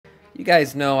You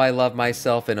guys know I love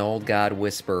myself an old god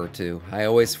whisperer or two. I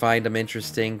always find them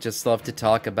interesting, just love to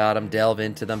talk about them, delve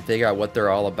into them, figure out what they're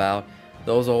all about.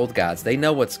 Those old gods, they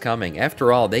know what's coming.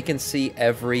 After all, they can see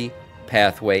every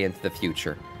pathway into the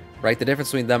future. Right? The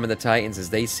difference between them and the Titans is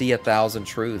they see 1,000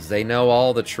 truths. They know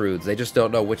all the truths. They just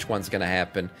don't know which one's going to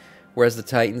happen. Whereas the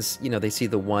Titans, you know, they see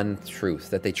the one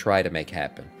truth that they try to make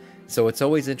happen. So it's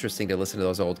always interesting to listen to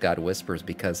those old god whispers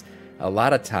because a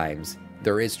lot of times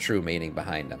there is true meaning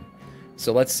behind them.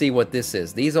 So let's see what this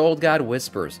is. These old god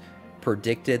whispers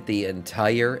predicted the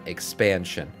entire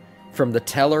expansion from the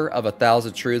teller of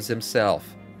 1,000 truths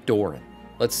himself, Doran.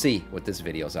 Let's see what this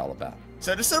video is all about.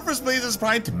 So the surface blazer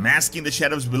sprite masking the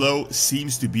shadows below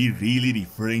seems to be really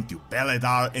referring to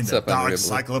Beledar and the dark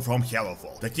cycle from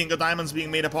Hellowfall. The King of Diamonds being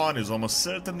made upon is almost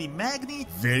certainly Magni,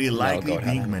 very likely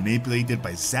being manipulated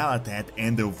by Xal'atath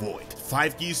and the Void.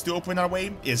 5 keys to open our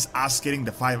way is us getting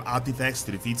the 5 artifacts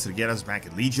to defeat Sargeras back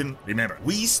in Legion. Remember,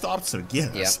 we stopped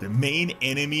Sargeras, the main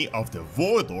enemy of the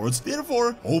Void Lords,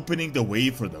 therefore opening the way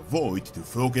for the Void to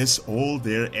focus all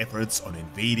their efforts on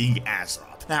invading Azeroth.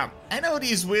 Now, I know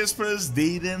these whispers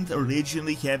didn't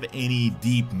originally have any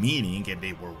deep meaning and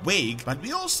they were vague, but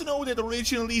we also know that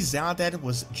originally Xal'atath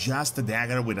was just a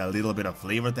dagger with a little bit of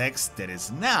flavor text that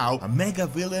is now a mega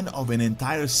villain of an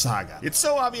entire saga. It's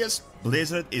so obvious.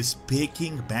 Blizzard is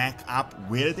picking back up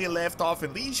where they left off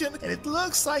in Legion, and it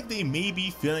looks like they may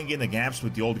be filling in the gaps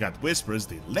with the old god whispers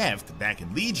they left back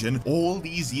in Legion all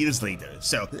these years later.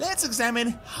 So let's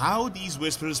examine how these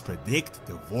whispers predict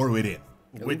the war within.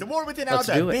 With the War Within out,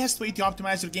 the best way to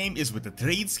optimize your game is with the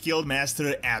Trade Skill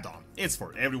Master add-on. It's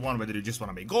for everyone, whether you just want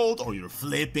to make gold or you're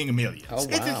flipping millions. Oh, wow,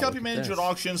 it can help you manage your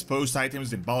auctions, post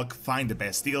items in bulk, find the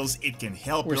best deals. It can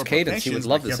help your professions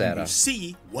by helping you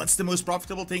see what's the most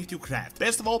profitable thing to craft.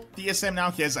 Best of all, TSM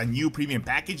now has a new premium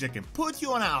package that can put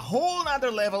you on a whole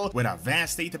nother level with a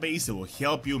vast database that will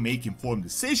help you make informed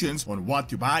decisions on what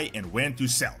to buy and when to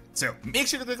sell. So make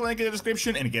sure to click the link in the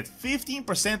description and get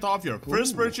 15% off your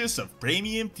first purchase of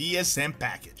premium TSM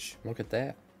package. Look at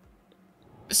that.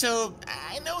 So,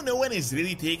 I know no one is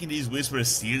really taking these whispers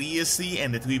seriously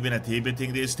and that we've been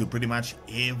attributing this to pretty much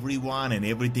everyone and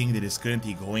everything that is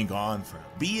currently going on, from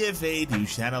BFA to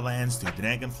Shadowlands to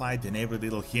Dragonflight and every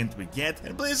little hint we get.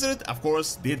 And Blizzard, of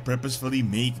course, did purposefully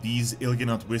make these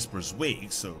Il'gynoth whispers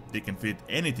vague so they can fit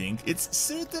anything. It's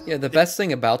certain... Yeah, the best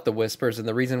thing about the whispers and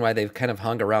the reason why they've kind of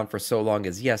hung around for so long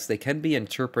is, yes, they can be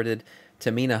interpreted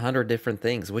to mean 100 different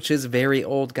things, which is very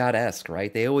old god-esque,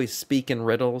 right? They always speak in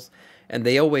riddles. And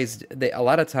a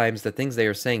lot of times the things they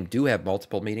are saying do have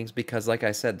multiple meanings because, like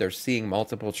I said, they're seeing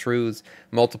multiple truths,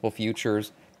 multiple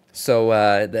futures. So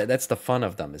that's the fun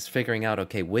of them, is figuring out,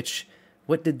 okay,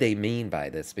 what did they mean by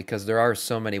this? Because there are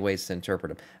so many ways to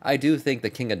interpret them. I do think the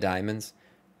King of Diamonds,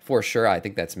 for sure, I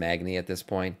think that's Magni at this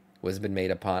point, was been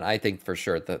made upon. I think for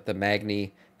sure the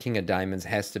Magni King of Diamonds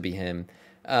has to be him.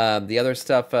 The other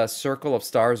stuff, Circle of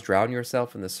Stars, drown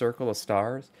yourself in the Circle of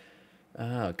Stars.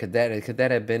 Oh, could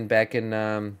that have been back in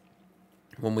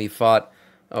when we fought?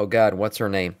 Oh God, what's her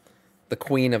name? The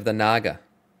Queen of the Naga.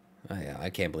 Oh, yeah, I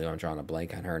can't believe I'm drawing a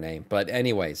blank on her name. But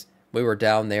anyways, we were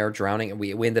down there drowning, and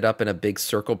we ended up in a big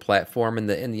circle platform in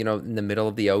the middle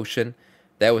of the ocean.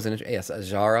 That was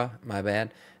Azara, my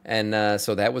bad. And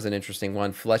so that was an interesting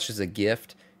one. Flesh is a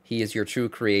gift. He is your true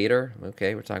creator.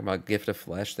 Okay, we're talking about gift of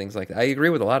flesh, things like that. I agree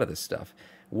with a lot of this stuff.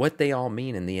 What they all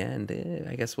mean in the end,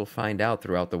 I guess we'll find out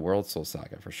throughout the World Soul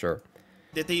Saga for sure.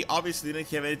 That they obviously didn't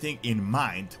have anything in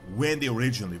mind when they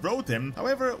originally wrote them.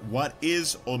 However, what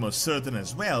is almost certain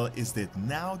as well is that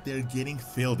now they're getting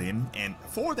filled in, and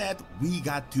for that we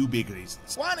got 2 big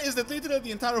reasons. One is that literally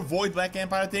the entire Void Black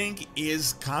Empire thing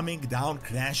is coming down,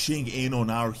 crashing in on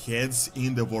our heads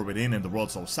in the War Within and the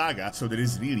World Soul Saga, so there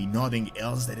is really nothing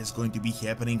else that is going to be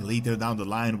happening later down the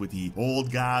line with the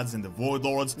old gods and the Void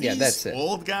Lords. Yeah, that's it.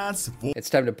 Old gods. It's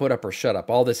time to put up or shut up.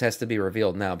 All this has to be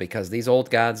revealed now because these old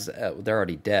gods, they're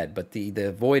already dead, but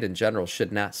the Void in general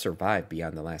should not survive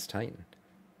beyond the last Titan,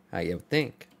 I would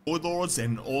think. Void Lords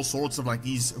and all sorts of like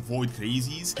these Void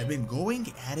crazies have been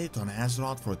going at it on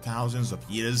Azeroth for thousands of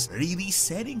years, really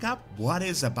setting up what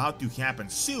is about to happen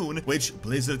soon, which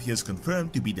Blizzard has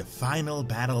confirmed to be the final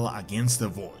battle against the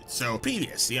Void. So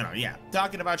previous,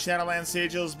 talking about Shadowlands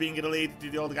sigils being related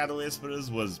to the old god Whisperers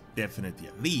was definitely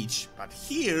a reach, but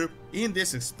here, in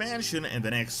this expansion and the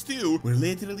next 2, we're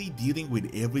literally dealing with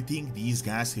everything these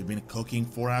guys have been cooking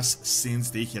for us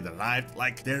since they had arrived.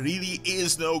 Like, there really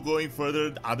is no going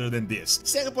further other than this.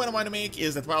 Second point I want to make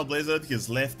is that while Blizzard has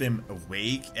left them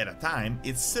awake at a time,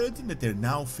 it's certain that they're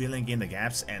now filling in the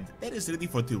gaps, and that is really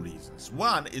for two reasons.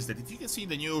 One is that if you can see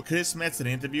the new Chris Metzen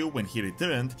interview when he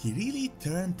returned, he really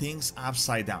turned things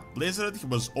upside down. Blizzard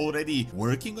was already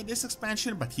working on this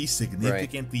expansion, but he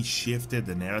significantly shifted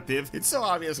the narrative. It's so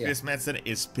obvious Chris Metzen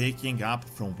is picking up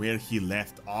from where he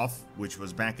left off, which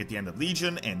was back at the end of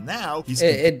Legion, and now he's...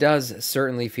 It does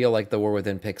certainly feel like the War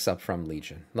Within picks up from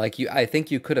Legion. Like, I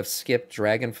think you could have skipped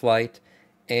Dragonflight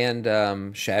and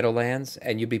Shadowlands,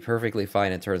 and you'd be perfectly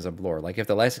fine in terms of lore. Like, if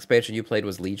the last expansion you played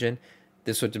was Legion,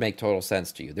 this would make total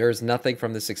sense to you. There is nothing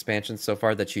from this expansion so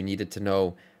far that you needed to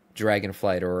know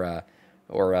Dragonflight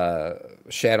or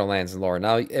Shadowlands and lore.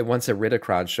 Now, once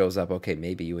Iridacron shows up, okay,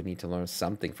 maybe you would need to learn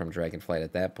something from Dragonflight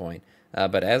at that point.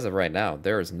 But as of right now,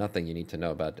 there is nothing you need to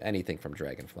know about anything from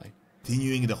Dragonflight.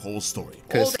 Continuing the whole story.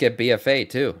 Could have skipped BFA,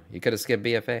 too. You could have skipped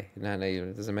BFA. No,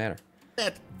 it doesn't matter.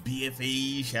 That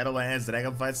BFA, Shadowlands,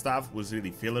 Dragonflight stuff was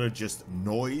really filler, just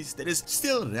noise that is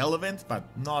still relevant, but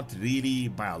not really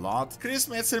by a lot. Chris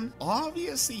Metzen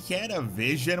obviously had a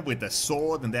vision with the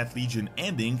Sword and that Legion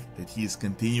ending that he is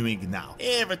continuing now.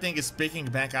 Everything is picking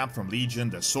back up from Legion,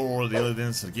 the Sword,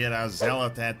 Illidan, Sargeras,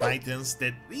 Zealothat, Titans,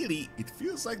 that really, it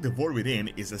feels like the War Within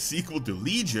is a sequel to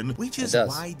Legion, which is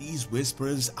why these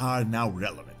whispers are now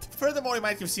relevant. Furthermore, you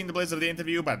might have seen the Blizzard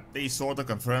interview, but they sort of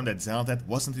confirmed that Zealothat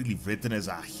wasn't really written as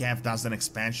a half-dozen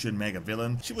expansion mega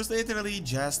villain. She was literally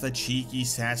just a cheeky,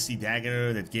 sassy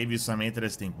dagger that gave you some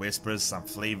interesting whispers, some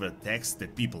flavored text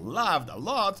that people loved a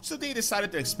lot, so they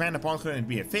decided to expand upon her in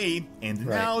BFA, and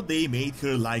now they made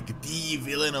her like the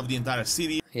villain of the entire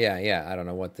city. Yeah, I don't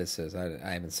know what this is.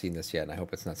 I haven't seen this yet, and I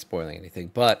hope it's not spoiling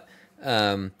anything. But,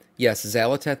 yes,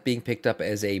 Zealothat being picked up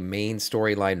as a main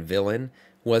storyline villain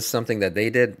was something that they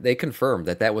did. They confirmed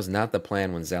that that was not the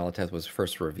plan when Zealothat was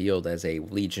first revealed as a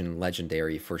Legion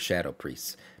legendary for Shadow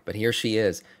Priests. But here she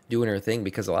is doing her thing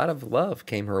because a lot of love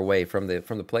came her way from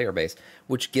the player base,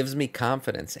 which gives me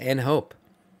confidence and hope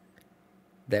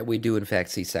that we do in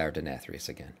fact see Sire Denathrius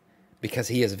again, because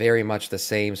he is very much the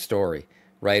same story,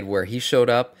 right? Where he showed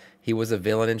up, he was a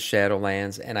villain in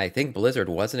Shadowlands, and I think Blizzard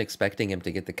wasn't expecting him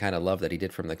to get the kind of love that he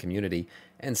did from the community,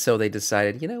 and so they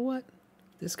decided, you know what?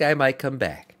 This guy might come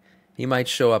back. He might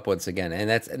show up once again. And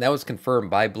that was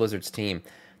confirmed by Blizzard's team,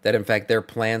 that in fact their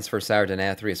plans for Sire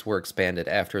Denathrius were expanded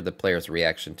after the players'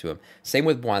 reaction to him. Same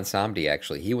with Bwansamdi,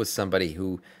 actually. He was somebody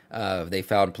who they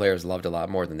found players loved a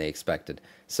lot more than they expected.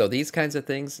 So these kinds of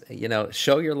things, you know,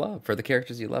 show your love for the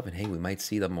characters you love, and hey, we might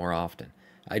see them more often.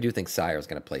 I do think Sire is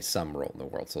going to play some role in the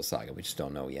World Soul Saga. We just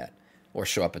don't know yet. Or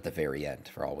show up at the very end,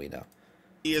 for all we know.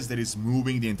 That is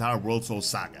moving the entire World Soul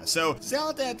Saga. So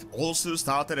Zealothat also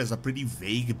started as a pretty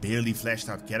vague, barely fleshed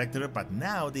out character, but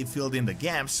now they filled in the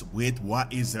gaps with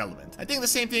what is relevant. I think the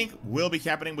same thing will be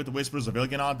happening with the Whispers of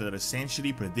Il'gynoth that are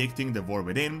essentially predicting the War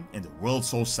Within and the World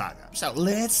Soul Saga. So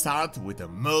let's start with the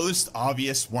most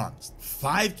obvious ones.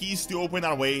 5 keys to open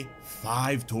our way,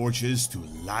 5 torches to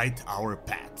light our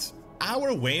path.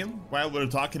 Our way, while we're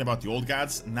talking about the old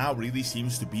gods, now really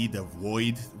seems to be the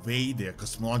void way, the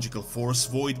cosmological force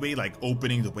void way, like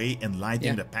opening the way and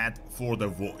lighting the path for the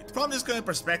void. From this current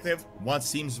perspective, what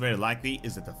seems very likely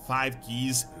is that the 5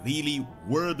 keys really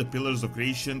were the pillars of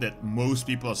creation that most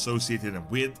people associated them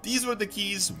with. These were the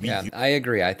keys we used. I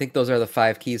agree. I think those are the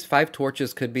 5 keys. 5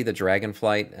 torches could be the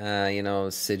Dragonflight, you know,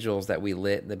 sigils that we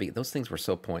lit. Those things were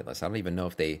so pointless. I don't even know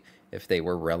if they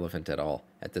were relevant at all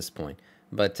at this point.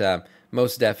 But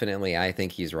most definitely, I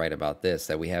think he's right about this,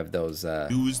 that we have those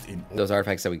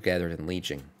artifacts that we gathered in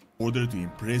Legion. Order to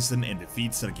imprison and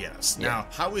defeat Sargeras. Now,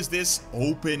 how is this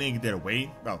opening their way?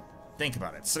 Well, think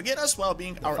about it. Sargeras, while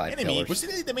being our enemy, was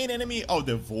really the main enemy of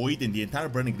the Void, and the entire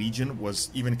Burning Legion was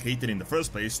even created in the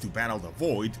first place to battle the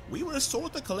Void. We were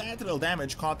sort of collateral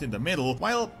damage caught in the middle.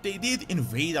 While they did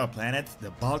invade our planet,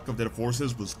 the bulk of their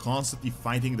forces was constantly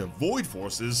fighting the Void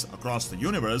forces across the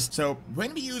universe. So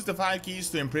when we used the 5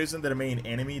 keys to imprison their main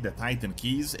enemy, the Titan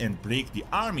keys, and break the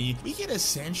army, we had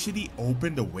essentially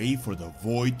opened the way for the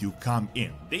Void to come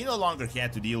in. They no longer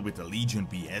had to deal with the Legion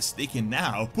BS. They can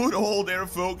now put all their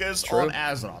focus on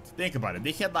Azeroth. Think about it.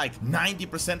 They had like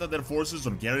 90% of their forces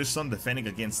on Garrison defending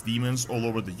against demons all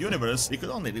over the universe. They could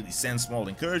only really send small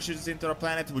incursions into our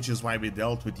planet, which is why we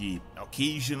dealt with the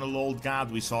occasional old god.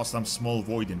 We saw some small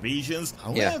Void invasions.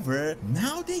 However,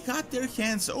 now they got their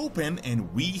hands open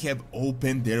and we have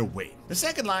opened their way. The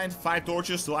second line, 5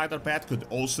 torches to light our path, could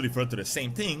also refer to the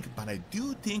same thing, but I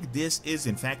do think this is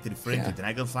in fact referring to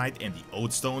Dragonflight and the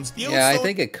Oath Stones. I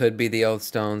think it could be the Oath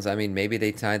Stones. I mean, maybe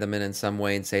they tie them in some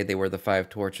way and say they were the 5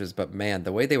 torches, but man,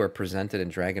 the way they were presented in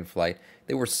Dragonflight,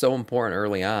 they were so important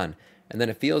early on. and then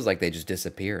it feels like they just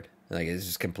disappeared. Like it's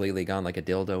just completely gone, like a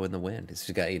dildo in the wind. It's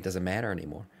just got, it doesn't matter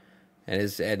anymore.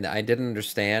 And I didn't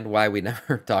understand why we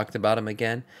never talked about them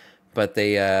again, but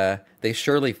they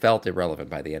surely felt irrelevant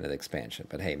by the end of the expansion.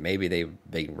 But hey, maybe they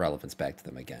bring relevance back to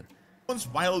them again.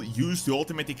 While used to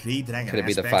ultimately create dragon Could it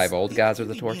be aspects, the 5 old gods or the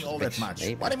really torches? all that much.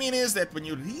 Maybe. What I mean is that when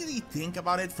you really think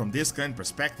about it from this current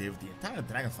perspective, the entire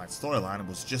Dragonflight storyline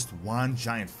was just one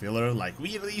giant filler. Like,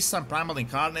 we released some Primal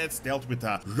Incarnates, dealt with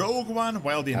a rogue one,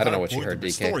 while the entire point of the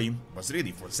story was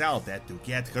really for Xal'atath to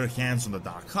get her hands on the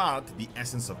Dark Heart, the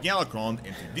essence of Galakrond,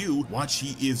 and to do what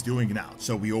she is doing now.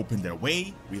 So we opened their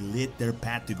way, we lit their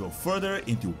path to go further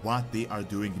into what they are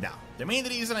doing now. The main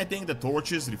reason I think the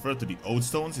torches refer to the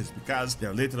Oathstones is because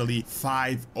they're literally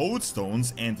 5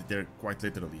 Oathstones, and they're quite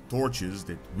literally torches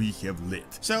that we have lit.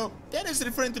 So that is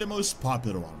referring to the most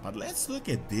popular one. But let's look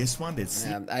at this one. That's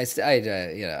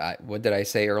what did I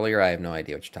say earlier? I have no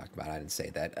idea what you're talking about. I didn't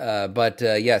say that. But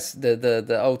yes,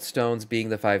 the Oathstones being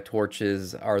the 5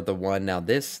 torches are the one. Now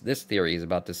this theory is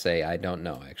about to say I don't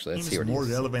know. Actually, let's see what it is. More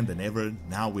relevant than ever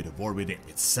now with the war within.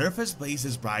 Its surface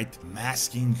blazes bright,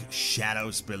 masking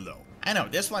shadows below. I know,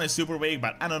 this one is super vague,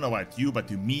 but I don't know about you, but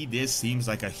to me this seems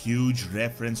like a huge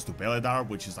reference to Beledar,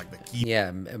 which is like the key.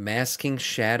 Yeah, masking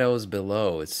shadows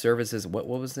below. Its surfaces, what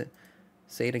was it?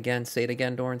 Say it again,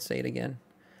 Dorn, say it again.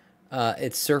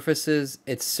 Its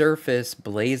surface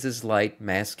blazes light,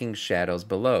 masking shadows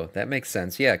below. That makes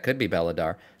sense. Yeah, it could be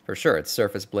Beledar, for sure. Its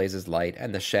surface blazes light,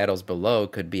 and the shadows below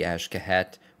could be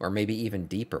Ashkahet, or maybe even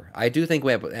deeper. I do think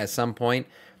we have, at some point,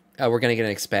 we're going to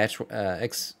get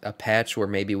a patch where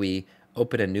maybe we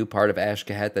open a new part of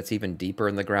Ashkahet that's even deeper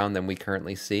in the ground than we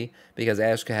currently see, because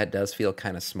Ashkahet does feel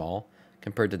kind of small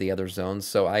compared to the other zones,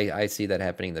 so I see that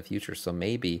happening in the future. So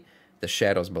maybe the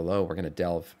shadows below, we're going to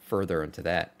delve further into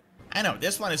that. I know,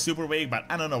 this one is super vague, but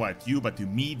I don't know about you, but to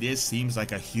me this seems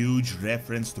like a huge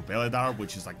reference to Beledar,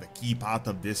 which is like the key part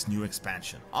of this new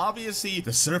expansion. Obviously,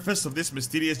 the surface of this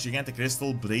mysterious gigantic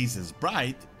crystal blazes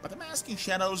bright, but the masking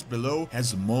shadows below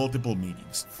has multiple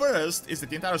meanings. First is that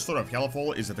the entire story of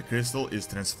Hellfall is that the crystal is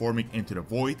transforming into the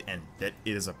void, and that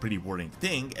is a pretty worrying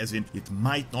thing, as in it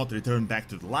might not return back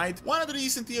to the light. One of the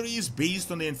recent theories,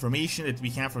 based on the information that we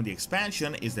have from the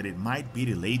expansion, is that it might be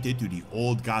related to the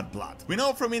Old God Blood. We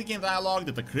know from in-game dialogue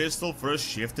that the crystal first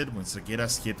shifted when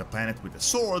Sargeras hit the planet with a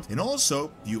sword, and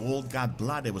also the Old God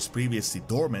Blood that was previously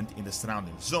dormant in the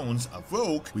surrounding zones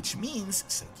awoke, which means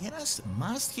Sargeras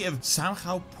must have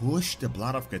somehow pushed the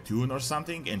blood of Khatun or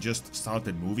something and just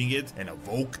started moving it and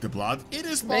awoke the blood. It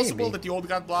is possible that the Old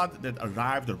God Blood that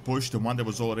arrived or pushed the one that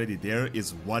was already there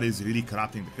is what is really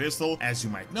corrupting the crystal. As you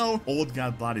might know, Old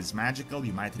God Blood is magical.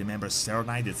 You might remember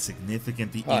Serenite that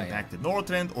significantly impacted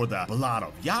Northrend, or the blood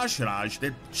of Y'Shaarj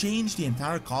that changed the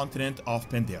entire continent of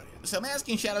Pandaria. So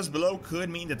masking shadows below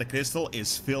could mean that the crystal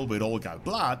is filled with Old God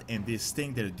Blood, and this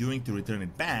thing they're doing to return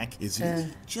it back is really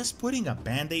just putting a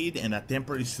band-aid and a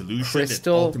temporary solution that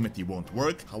ultimately won't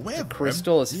work. However, the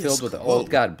crystal is filled with Old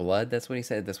God Blood. That's what he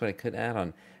said. That's what I could add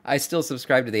on. I still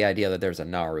subscribe to the idea that there's a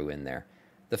Naru in there.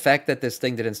 The fact that this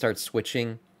thing didn't start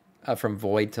switching from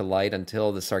void to light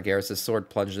until the Sargeras' sword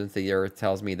plunged into the earth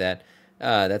tells me that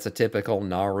that's a typical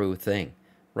Naru thing,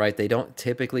 right? They don't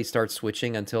typically start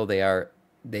switching until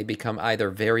they become either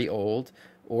very old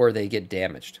or they get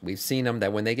damaged. We've seen them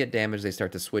that when they get damaged, they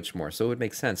start to switch more. So it would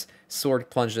make sense. Sword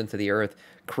plunged into the earth,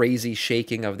 crazy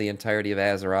shaking of the entirety of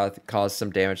Azeroth caused some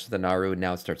damage to the Naru, and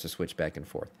now it starts to switch back and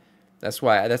forth. That's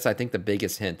I think the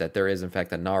biggest hint that there is in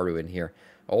fact a Naru in here.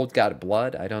 Old God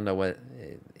Blood, I don't know what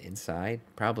inside.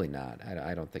 Probably not.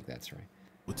 I don't think that's right.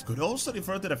 It could also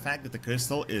refer to the fact that the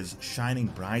crystal is shining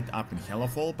bright up in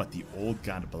Hellfall, but the Old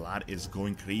God Blood is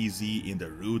going crazy in the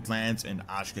Rootlands and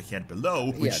Ashkahet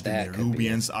below, which the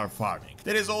Nerubians are farming.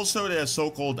 There is also the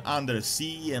so-called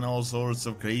Undersea and all sorts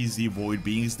of crazy void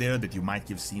beings there that you might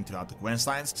have seen throughout the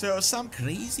questlines. So some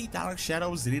crazy dark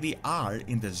shadows really are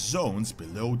in the zones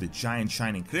below the giant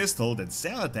shining crystal that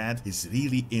Xal'atath is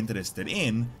really interested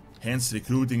in, hence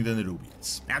recruiting the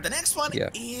Nerubians. Now the next one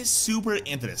is super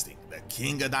interesting. The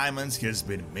King of Diamonds has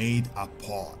been made a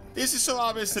pawn. This is so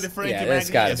obviously referring to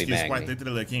Magni, as he is quite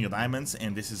literally the King of Diamonds,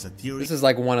 and this is a theory. This is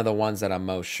like one of the ones that I'm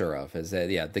most sure of, is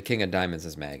that, the King of Diamonds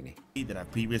is Magni. That I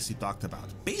previously talked about.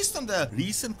 Based on the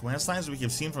recent questlines we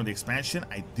have seen from the expansion,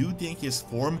 I do think his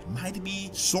form might be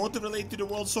sort of related to the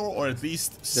World Sword, or at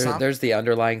least There's the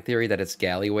underlying theory that it's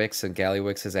Gallywix, and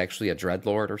Gallywix is actually a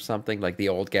Dreadlord or something. Like the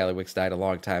old Gallywix died a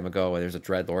long time ago, and there's a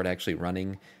Dreadlord actually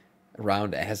running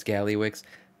around as Gallywix.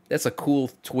 That's a cool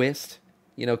twist,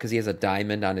 because he has a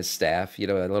diamond on his staff, a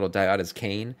little diamond on his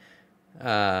cane.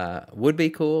 Would be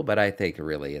cool, but I think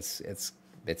really it's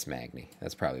It's Magni.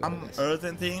 That's probably what it is.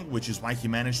 Earthen thing, which is why he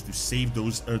managed to save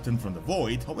those Earthen from the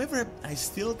void. However, I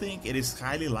still think it is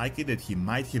highly likely that he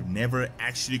might have never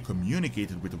actually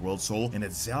communicated with the World Soul, and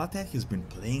that Xal'atath has been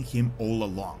playing him all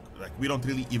along. Like, we don't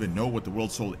really even know what the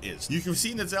World Soul is. You have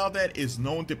seen that Xal'atath is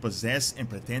known to possess and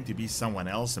pretend to be someone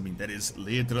else. I mean, that is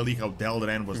literally how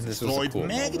Dalaran was destroyed. Cool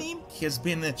Magni has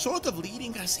been sort of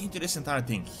leading us into this entire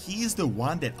thing. He's the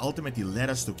one that ultimately led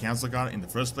us to Kazlagar in the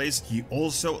first place. He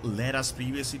also led us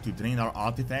previously to drain our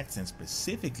artifacts, and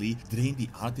specifically drain the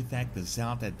artifact, the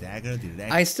Xal'atath dagger, directly.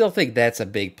 I still think that's a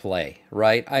big play,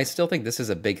 right? I still think this is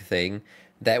a big thing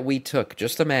that we took.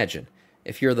 Just imagine,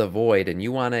 if you're the Void and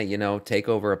you want to, you know, take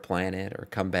over a planet or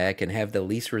come back and have the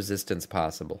least resistance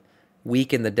possible,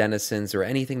 weaken the denizens or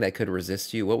anything that could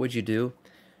resist you, what would you do?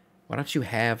 Why don't you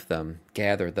have them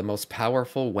gather the most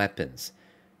powerful weapons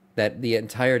that the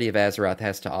entirety of Azeroth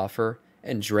has to offer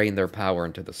and drain their power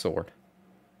into the sword?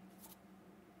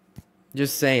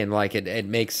 Just saying, like, it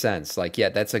makes sense. Like, yeah,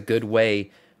 that's a good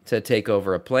way to take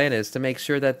over a planet, is to make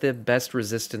sure that the best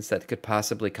resistance that could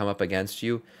possibly come up against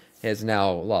you has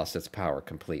now lost its power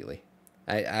completely.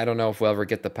 I don't know if we'll ever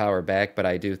get the power back, but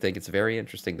I do think it's very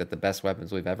interesting that the best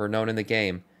weapons we've ever known in the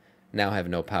game now have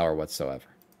no power whatsoever.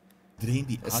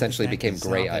 Essentially became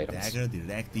gray items. Dagger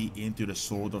directly into the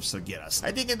sword of Sargeras.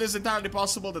 I think it is entirely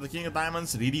possible that the King of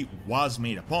Diamonds really was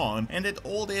made upon, and that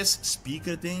all this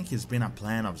speaker thing has been a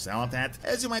plan of Xal'atath.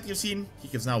 As you might have seen, he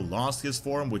has now lost his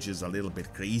form, which is a little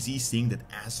bit crazy, seeing that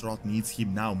Azeroth needs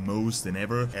him now most than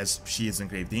ever, as she is in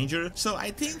grave danger. So I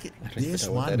think this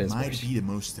one might be the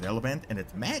most relevant, and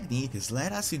that Magni has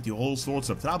led us into all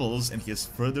sorts of troubles and has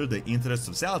furthered the interests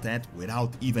of Xal'atath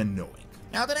without even knowing.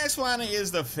 Now the next one is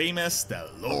the famous, the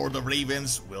Lord of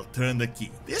Ravens will turn the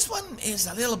key. This one is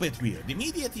a little bit weird.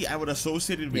 Immediately I would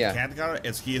associate it with Khadgar,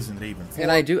 as he is in Raven 4. And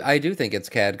I do think it's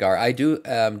Khadgar. I do,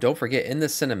 don't forget, in the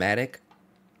cinematic,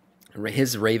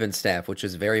 his Raven staff, which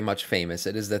is very much famous,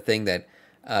 it is the thing that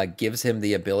gives him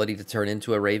the ability to turn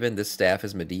into a Raven. This staff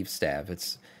is Medivh's staff.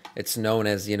 It's known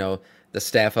as, you know, the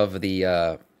staff of the,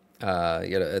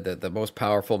 you know, the most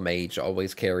powerful mage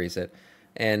always carries it.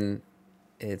 And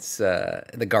it's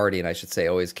the Guardian, I should say,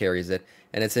 always carries it.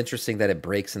 And it's interesting that it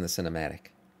breaks in the cinematic,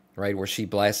 right? Where she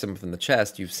blasts him from the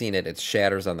chest, you've seen it, it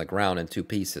shatters on the ground in 2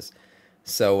 pieces.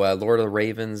 So Lord of the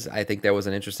Ravens, I think that was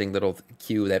an interesting little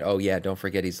cue that, oh yeah, don't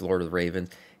forget he's Lord of the Ravens.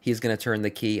 He's going to turn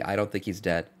the key. I don't think he's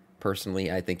dead.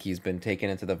 Personally, I think he's been taken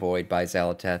into the void by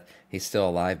Xal'atath. He's still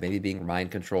alive, maybe being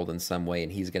mind-controlled in some way,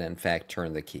 and he's going to, in fact,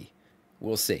 turn the key.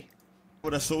 We'll see.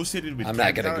 Would associate it with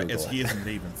Khadgar, as he is in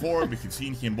Raven 4. We have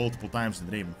seen him multiple times in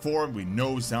Raven 4. We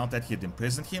know Xal'atath had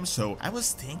imprisoned him, so I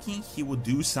was thinking he would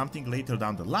do something later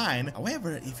down the line.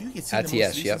 However, if you had seen the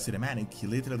most recent cinematic, he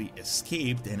literally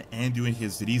escaped, and Anduin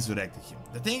has resurrected him.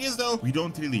 The thing is, though, we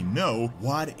don't really know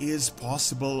what is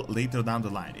possible later down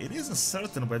the line. It isn't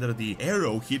certain whether the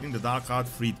arrow hitting the Dark Heart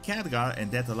freed Khadgar,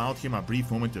 and that allowed him a brief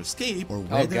moment to escape, or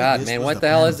whether oh god, man, what the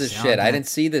hell is this shit? I didn't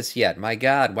see this yet. My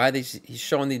god, why are he's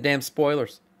showing the damn spoilers?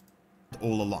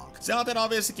 All along. Xal'atath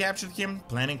obviously captured him,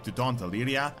 planning to taunt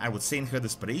Illyria. I would say in her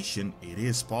desperation, it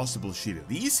is possible she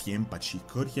released him, but she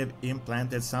could have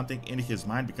implanted something in his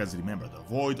mind, because remember, the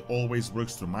Void always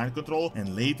works through mind control,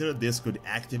 and later this could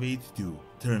activate to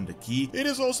turn the key. It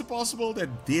is also possible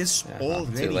that this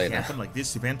already happened, like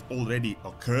this event already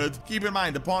occurred. Keep in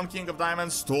mind, the Pawn King of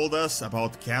Diamonds told us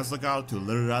about Kazlagar to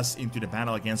lure us into the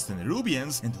battle against the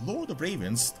Nerubians, and the Lord of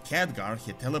Ravens, Khadgar,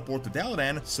 had teleported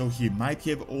Dalaran, so he might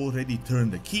have already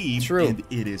turned the key. True. And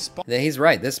it is he's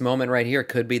right. This moment right here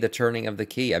could be the turning of the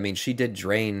key. I mean, she did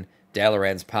drain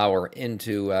Dalaran's power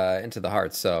into the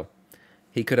heart, so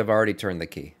he could have already turned the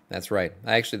key. That's right.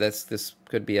 Actually, this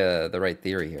could be the right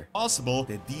theory here. Possible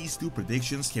that these 2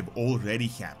 predictions have already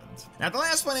happened. Now the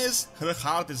last one is, her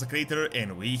heart is a crater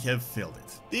and we have filled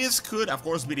it. This could of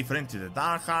course be referring to the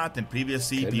Dark Heart, and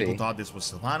previously people thought this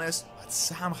was Sylvanas, but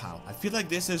somehow I feel like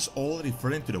this is all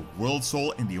referring to the World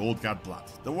Soul and the Old God blood.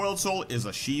 The World Soul is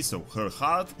a she, so her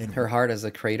heart, and her heart is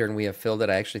a crater and we have filled it.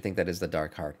 I actually think that is the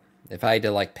Dark Heart. If I had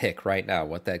to like pick right now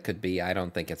what that could be, I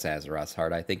don't think it's Azeroth's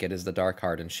heart. I think it is the Dark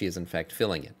Heart, and she is in fact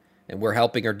filling it. And we're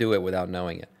helping her do it without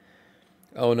knowing it.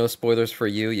 Oh, no spoilers for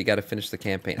you. You got to finish the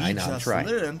campaign. I know, I'm trying.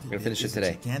 I'm going to finish it today.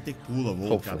 A gigantic pool of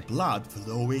old god blood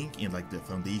flowing in like the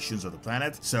foundations of the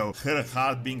planet. So her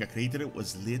heart, being a crater,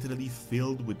 was literally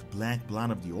filled with black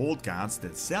blood of the old gods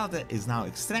that Zelda is now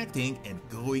extracting and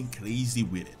going crazy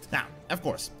with it. Now, Of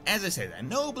course, as I said, I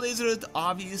know Blizzard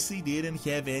obviously didn't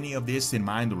have any of this in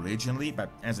mind originally, but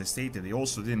as I stated, they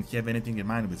also didn't have anything in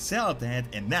mind with Celadad,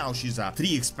 and now she's a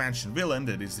 3 expansion villain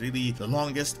that is really the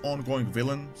longest ongoing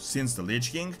villain since the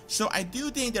Lich King. So I do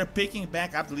think they're picking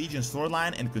back up the Legion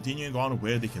storyline and continuing on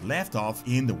where they had left off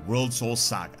in the World Soul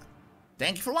Saga.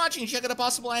 Thank you for watching. Check out the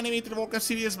possible animated Warcraft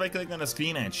series by clicking on the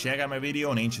screen, and check out my video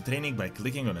on Ancient Training by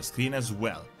clicking on the screen as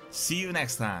well. See you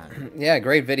next time. Yeah,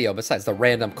 great video, besides the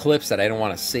random clips that I don't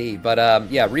want to see. But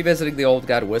yeah, revisiting the Old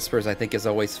God Whispers I think is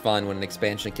always fun when an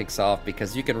expansion kicks off,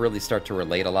 because you can really start to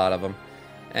relate a lot of them.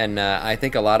 And I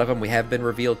think a lot of them we have been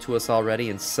revealed to us already,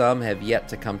 and some have yet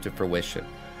to come to fruition.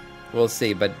 We'll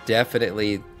see, but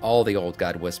definitely all the Old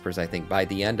God Whispers, I think, by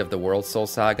the end of the World Soul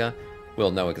Saga,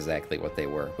 we'll know exactly what they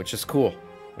were, which is cool.